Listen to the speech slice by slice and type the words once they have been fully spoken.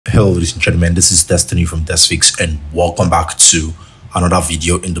Hello ladies and gentlemen, this is Destiny from Desphixs and welcome back to another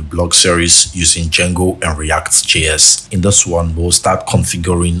video in the blog series using Django and React JS. In this one, we'll start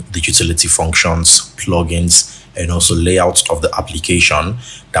configuring the utility functions, plugins, and also layouts of the application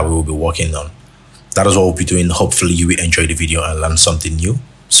that we will be working on. That is what we'll be doing. Hopefully you will enjoy the video and learn something new.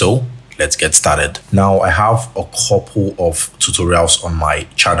 So let's get started. Now I have a couple of tutorials on my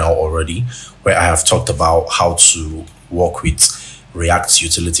channel already where I have talked about how to work with React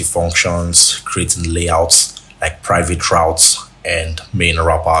utility functions, creating layouts like private routes and main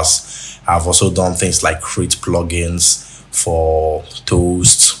wrappers. I've also done things like create plugins for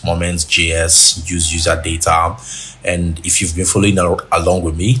Toast, Moments.js, use user data. And if you've been following along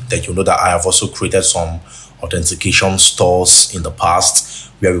with me, then you know that I have also created some authentication stores in the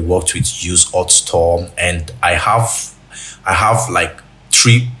past where we worked with use auth store. And I have like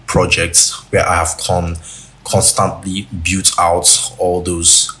 3 projects where I have constantly built out all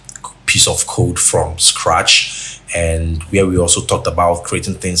those piece of code from scratch, and where we also talked about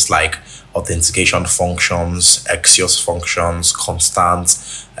creating things like authentication functions, Axios functions,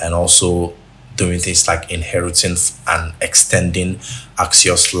 constants, and also doing things like inheriting and extending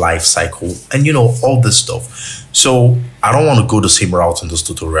Axios lifecycle, and you know, all this stuff. So I don't want to go the same route in this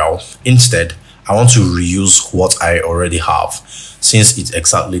tutorial. Instead, I want to reuse what I already have. Since it's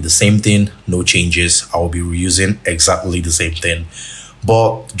exactly the same thing, no changes, I will be reusing exactly the same thing.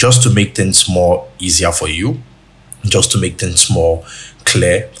 But just to make things more easier for you, just to make things more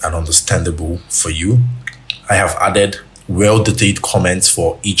clear and understandable for you, I have added well-detailed comments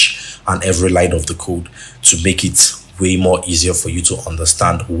for each and every line of the code to make it way more easier for you to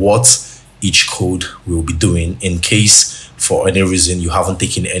understand what each code will be doing in case for any reason you haven't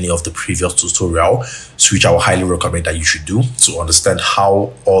taken any of the previous tutorial, which I would highly recommend that you should do to understand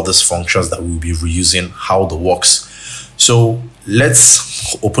how all these functions that we'll be reusing, how they works. So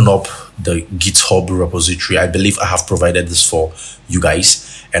let's open up the GitHub repository. I believe I have provided this for you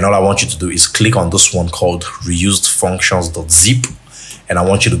guys, and all I want you to do is click on this one called reusedfunctions.zip, and I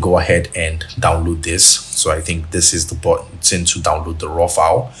want you to go ahead and download this. So I think this is the button to download the raw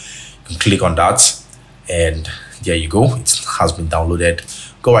file. You can click on that, and there you go, it has been downloaded.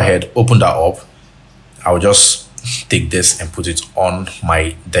 Go ahead, open that up. I'll just take this and put it on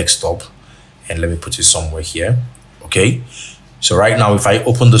my desktop, and let me put it somewhere here. Okay, so right now if I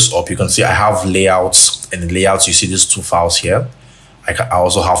open this up, you can see I have layouts, and in layouts you see these 2 files here. I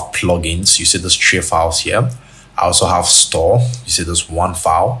also have plugins, you see these 3 files here. I also have store, you see this 1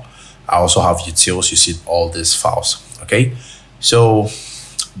 file. I also have utils, you see all these files. Okay, so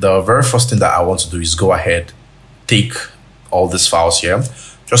the very first thing that I want to do is go ahead, take all these files here,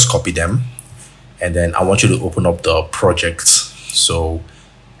 just copy them, and then I want you to open up the project. So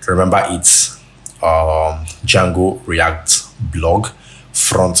remember, it's Django React blog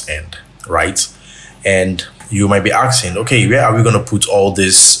front end, right? And you might be asking, okay, where are we going to put all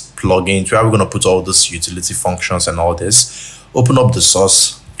these plugins? Where are we going to put all these utility functions and all this? Open up the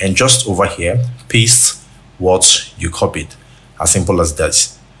source and just over here paste what you copied. As simple as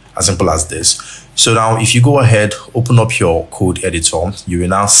this. As simple as this. So now if you go ahead, open up your code editor, you will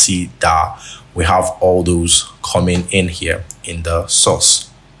now see that we have all those coming in here in the source,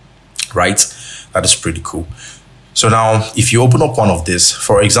 right? That is pretty cool. So now if you open up one of this,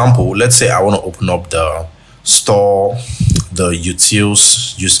 for example, let's say I want to open up the store, the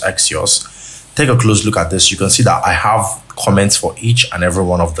utils, use Axios. Take a close look at this. You can see that I have comments for each and every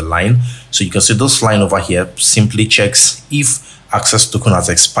one of the line. So you can see this line over here simply checks if access token has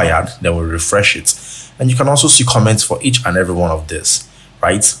expired, then we'll refresh it. And you can also see comments for each and every one of this,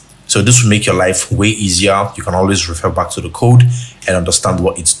 right? So this will make your life way easier. You can always refer back to the code and understand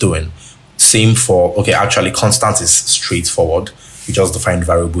what it's doing. Same for, okay, actually constant is straightforward. You just define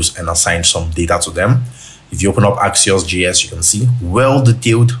variables and assign some data to them. If you open up Axios.js, you can see well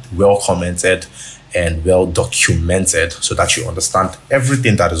detailed, well commented, and well documented so that you understand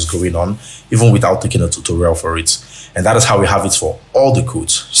everything that is going on, even without taking a tutorial for it. And that is how we have it for all the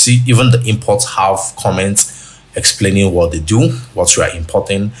codes. See, even the imports have comments explaining what they do, what you are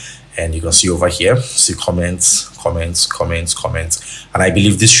importing. And you can see over here, see comments. And I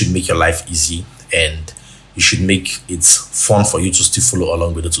believe this should make your life easy, and you should make it fun for you to still follow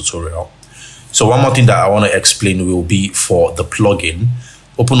along with the tutorial. So one more thing that I want to explain will be for the plugin.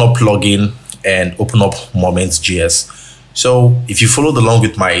 Open up plugin and open up Moments.js. So if you followed along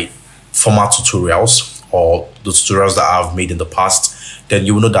with my former tutorials or the tutorials that I've made in the past, then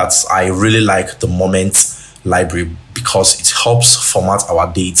you will know that I really like the Moments library because it helps format our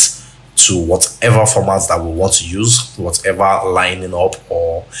dates to whatever formats that we want to use, whatever lining up,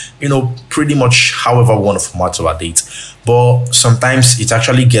 or pretty much however we want to format our date. But sometimes it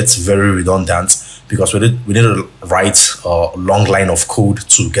actually gets very redundant because we need to write a long line of code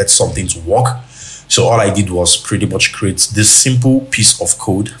to get something to work. So all I did was pretty much create this simple piece of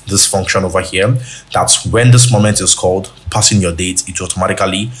code, this function over here, that's when this moment is called, pass in your date, it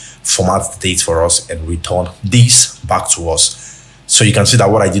automatically formats the date for us and return this back to us. So you can see that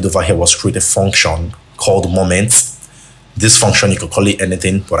what I did over here was create a function called moment. This function, you could call it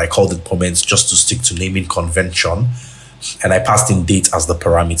anything, but I called it moment just to stick to naming convention. And I passed in date as the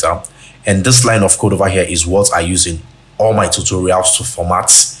parameter. And this line of code over here is what I use in all my tutorials to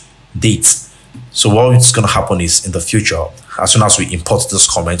format date. So what's going to happen is in the future, as soon as we import this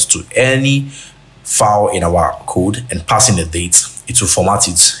comment to any file in our code and pass in the date, it will format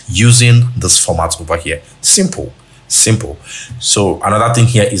it using this format over here. Simple. So another thing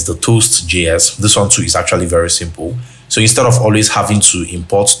here is the toast.js. This one too is actually very simple. So instead of always having to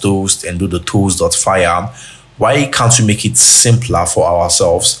import toast and do the toast.fire, why can't we make it simpler for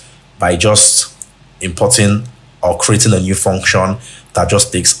ourselves by just importing or creating a new function that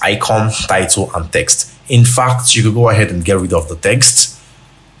just takes icon, title, and text? In fact, you could go ahead and get rid of the text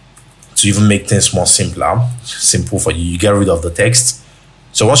to even make things more simple for you. You get rid of the text.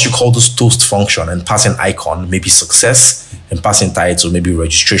 So once you call this toast function and pass an icon, maybe success, and pass in title, maybe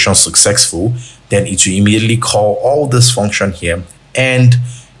registration successful, then it will immediately call all this function here and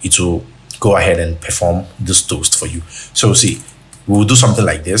it will go ahead and perform this toast for you. So see, we will do something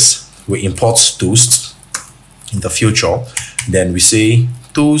like this. We import toast in the future, then we say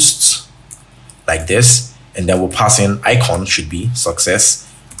toast like this, and then we'll pass in icon should be success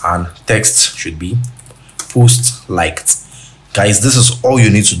and text should be post liked. Guys, this is all you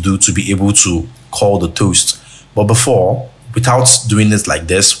need to do to be able to call the toast. But before, without doing this like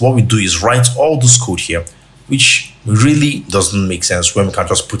this, what we do is write all this code here, which really doesn't make sense when we can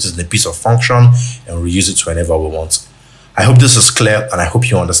just put it in a piece of function and reuse it whenever we want. I hope this is clear and I hope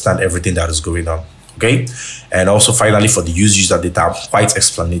you understand everything that is going on. Okay, and also finally for the user data, quite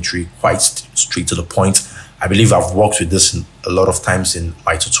explanatory, quite straight to the point. I believe I've worked with this a lot of times in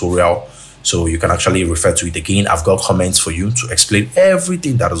my tutorial, so you can actually refer to it again. I've got comments for you to explain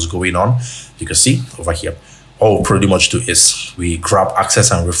everything that is going on. You can see over here, all we pretty much do is we grab access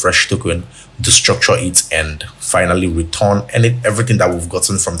and refresh token, destructure it, and finally return everything that we've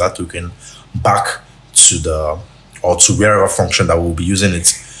gotten from that token back to to wherever function that we'll be using it.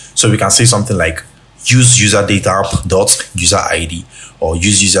 So we can say something like use user data dot user ID or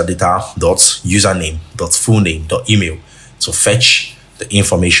use user data dot username dot full name dot email to fetch the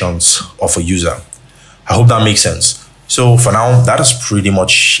informations of a user. I hope that makes sense. So for now, that is pretty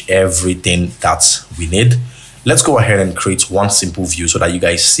much everything that we need. Let's go ahead and create one simple view so that you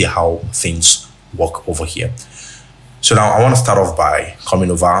guys see how things work over here. So now I want to start off by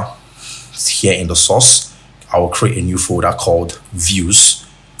coming over here in the source. I will create a new folder called views.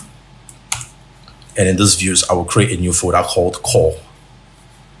 And in this views, I will create a new folder called core.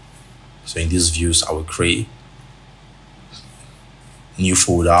 So in these views, I will create new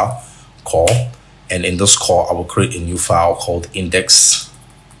folder core, and in this core I will create a new file called index.jsx,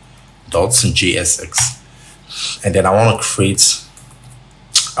 and then I want to create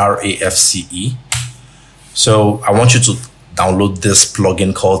RAFCE. So I want you to download this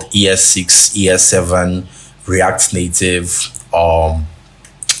plugin called ES6 ES7 React Native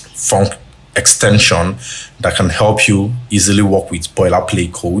Funk extension that can help you easily work with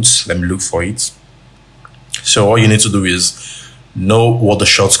boilerplate codes. Let me look for it. So all you need to do is know what the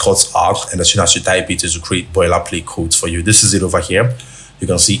shortcuts are, and as soon as you type it will create boilerplate codes for you. This is it over here. You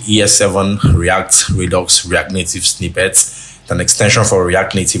can see ES7 React Redux React Native snippets, an extension for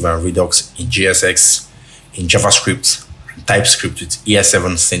React Native and Redux in JSX, in JavaScript and TypeScript with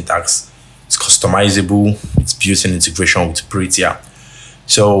ES7 syntax. It's customizable, it's built-in integration with Prettier.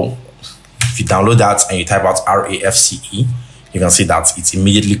 So if you download that and you type out RAFCE, you can see that it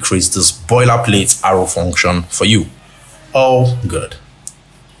immediately creates this boilerplate arrow function for you. All good.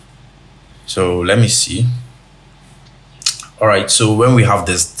 So let me see. All right, so when we have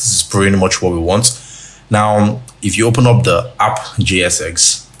this is pretty much what we want. Now, if you open up the app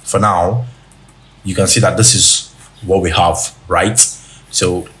JSX, for now, you can see that this is what we have, right?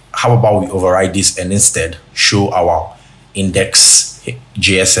 So how about we override this and instead show our index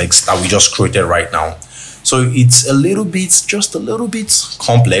JSX that we just created right now. So it's just a little bit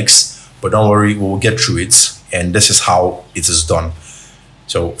complex, but don't worry, we'll get through it. And this is how it is done.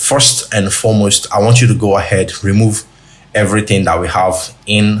 So first and foremost, I want you to go ahead, remove everything that we have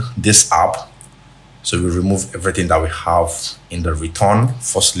in this app. So we remove everything that we have in the return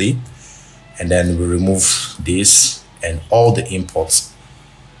firstly. and then we remove this and all the imports.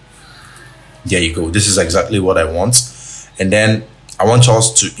 There you go. This is exactly what I want. And then I want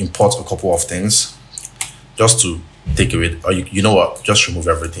us to import a couple of things just to take away, or you know what, just remove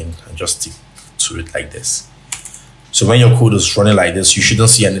everything and just stick to it like this. So when your code is running like this, you shouldn't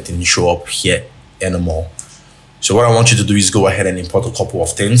see anything show up here anymore. So what I want you to do is go ahead and import a couple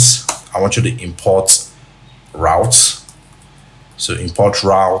of things. I want you to import routes. So import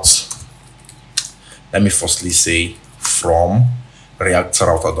routes. Let me firstly say from React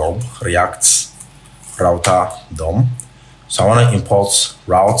router DOM. So I want to import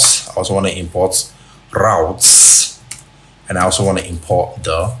routes. I also want to import routes, and I also want to import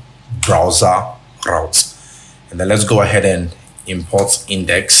the browser route. And then let's go ahead and import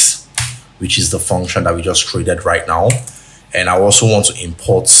index, which is the function that we just created right now. And I also want to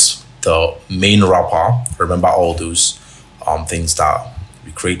import the main wrapper. Remember all those things that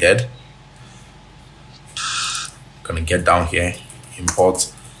we created. I'm gonna get down here,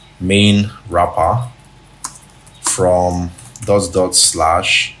 import main wrapper from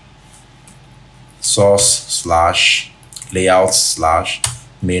 // source / layout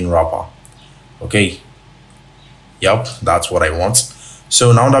 / main wrapper. Okay, yep, that's what I want.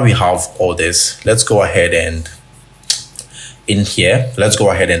 So now that we have all this, let's go ahead and in here, let's go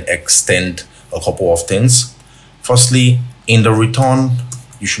ahead and extend a couple of things. Firstly, in the return,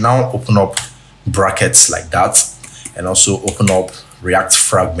 you should now open up brackets like that, and also open up React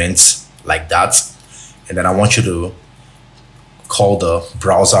fragments like that. And then I want you to call the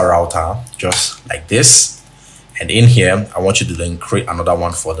browser router just like this. And in here, I want you to then create another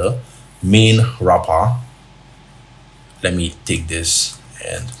one for the main wrapper. Let me take this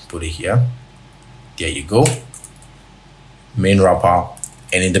and put it here. There you go. Main wrapper.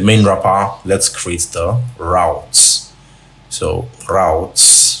 And in the main wrapper, let's create the routes. So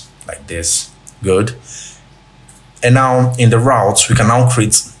routes like this. Good. And now in the routes, we can now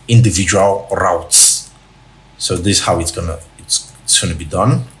create individual routes. So this is how it's gonna be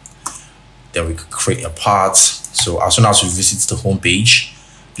done. Then we could create a part. So as soon as we visit the home page,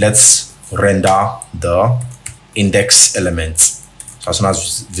 let's render the index element. So as soon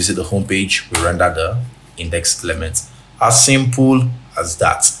as we visit the home page, we render the index element. As simple as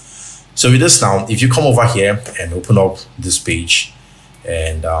that. So with this now, if you come over here and open up this page,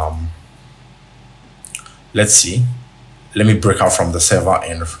 and let's see, let me break out from the server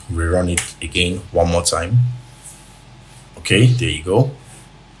and rerun it again one more time. Okay, there you go.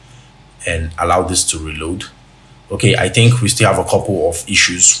 And allow this to reload. Okay, I think we still have a couple of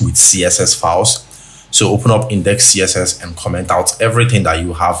issues with CSS files. So open up index CSS and comment out everything that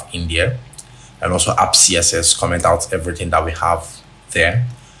you have in there. And also app CSS, comment out everything that we have there.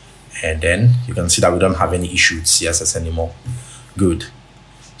 And then you can see that we don't have any issue with CSS anymore. Good.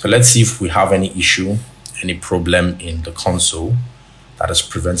 So let's see if we have any issue, any problem in the console that is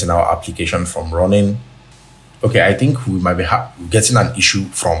preventing our application from running. Okay, I think we might be getting an issue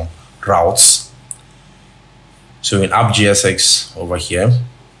from routes. So in app.jsx over here,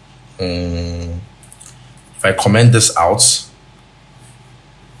 if I comment this out,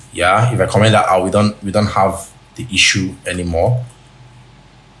 yeah, if I comment that out, we don't have the issue anymore.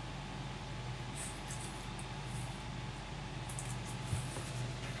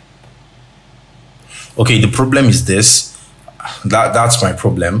 Okay, the problem is this. That's my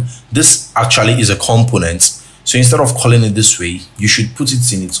problem. This actually is a component. So instead of calling it this way, you should put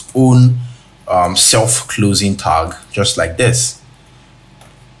it in its own self-closing tag, just like this.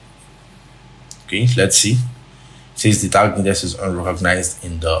 Okay, let's see. It says the tag index is unrecognized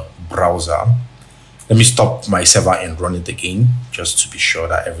in the browser. Let me stop my server and run it again, just to be sure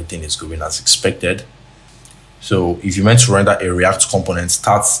that everything is going as expected. So if you meant to render a React component,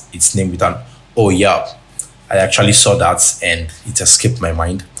 start its name with an, oh yeah, I actually saw that and it escaped my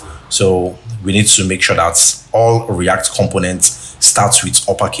mind. So we need to make sure that all React components starts with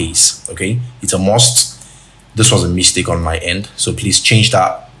uppercase. Okay, it's a must. This was a mistake on my end, so please change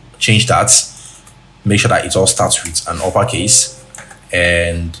that. Make sure that it all starts with an uppercase,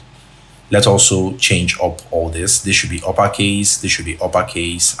 and let's also change up all this. This should be uppercase. This should be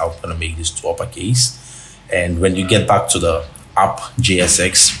uppercase. I'm gonna make this to uppercase. And when you get back to the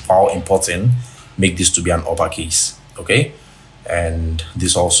app.jsx file importing, make this to be an uppercase. Okay. And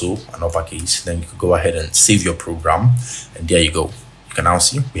this also an uppercase. Then you could go ahead and save your program, and there you go. You can now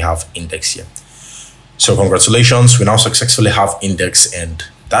see we have index here. So congratulations, we now successfully have index, and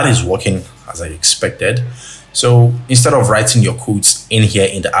that is working as I expected. So instead of writing your codes in here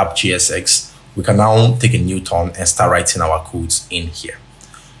in the app.jsx, we can now take a new turn and start writing our codes in here.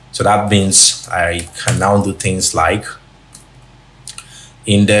 So that means I can now do things like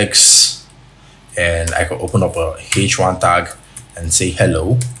index and I can open up a h1 tag and say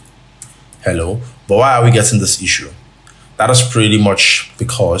hello. But why are we getting this issue? That is pretty much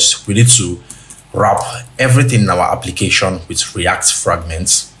because we need to wrap everything in our application with React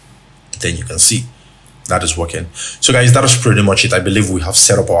fragments. Then you can see that is working. So guys, that is pretty much it. I believe we have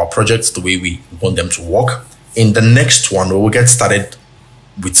set up our projects the way we want them to work. In the next one, we will get started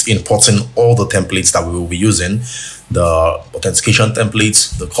with importing all the templates that we will be using: the authentication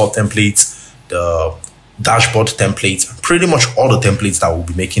templates, the call templates, the dashboard templates, pretty much all the templates that we'll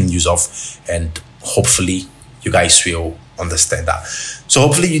be making use of. And hopefully you guys will understand that. So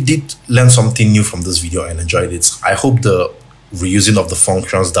hopefully you did learn something new from this video and enjoyed it. I hope the reusing of the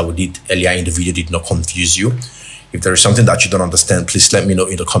functions that we did earlier in the video did not confuse you. If there is something that you don't understand, please let me know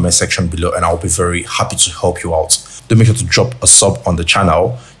in the comment section below, and I'll be very happy to help you out. Do make sure to drop a sub on the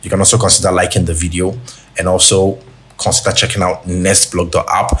channel. You can also consider liking the video, and also consider checking out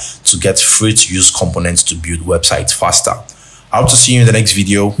nestblog.app to get free to use components to build websites faster. I hope to see you in the next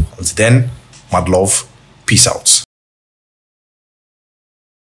video. Until then, mad love, peace out.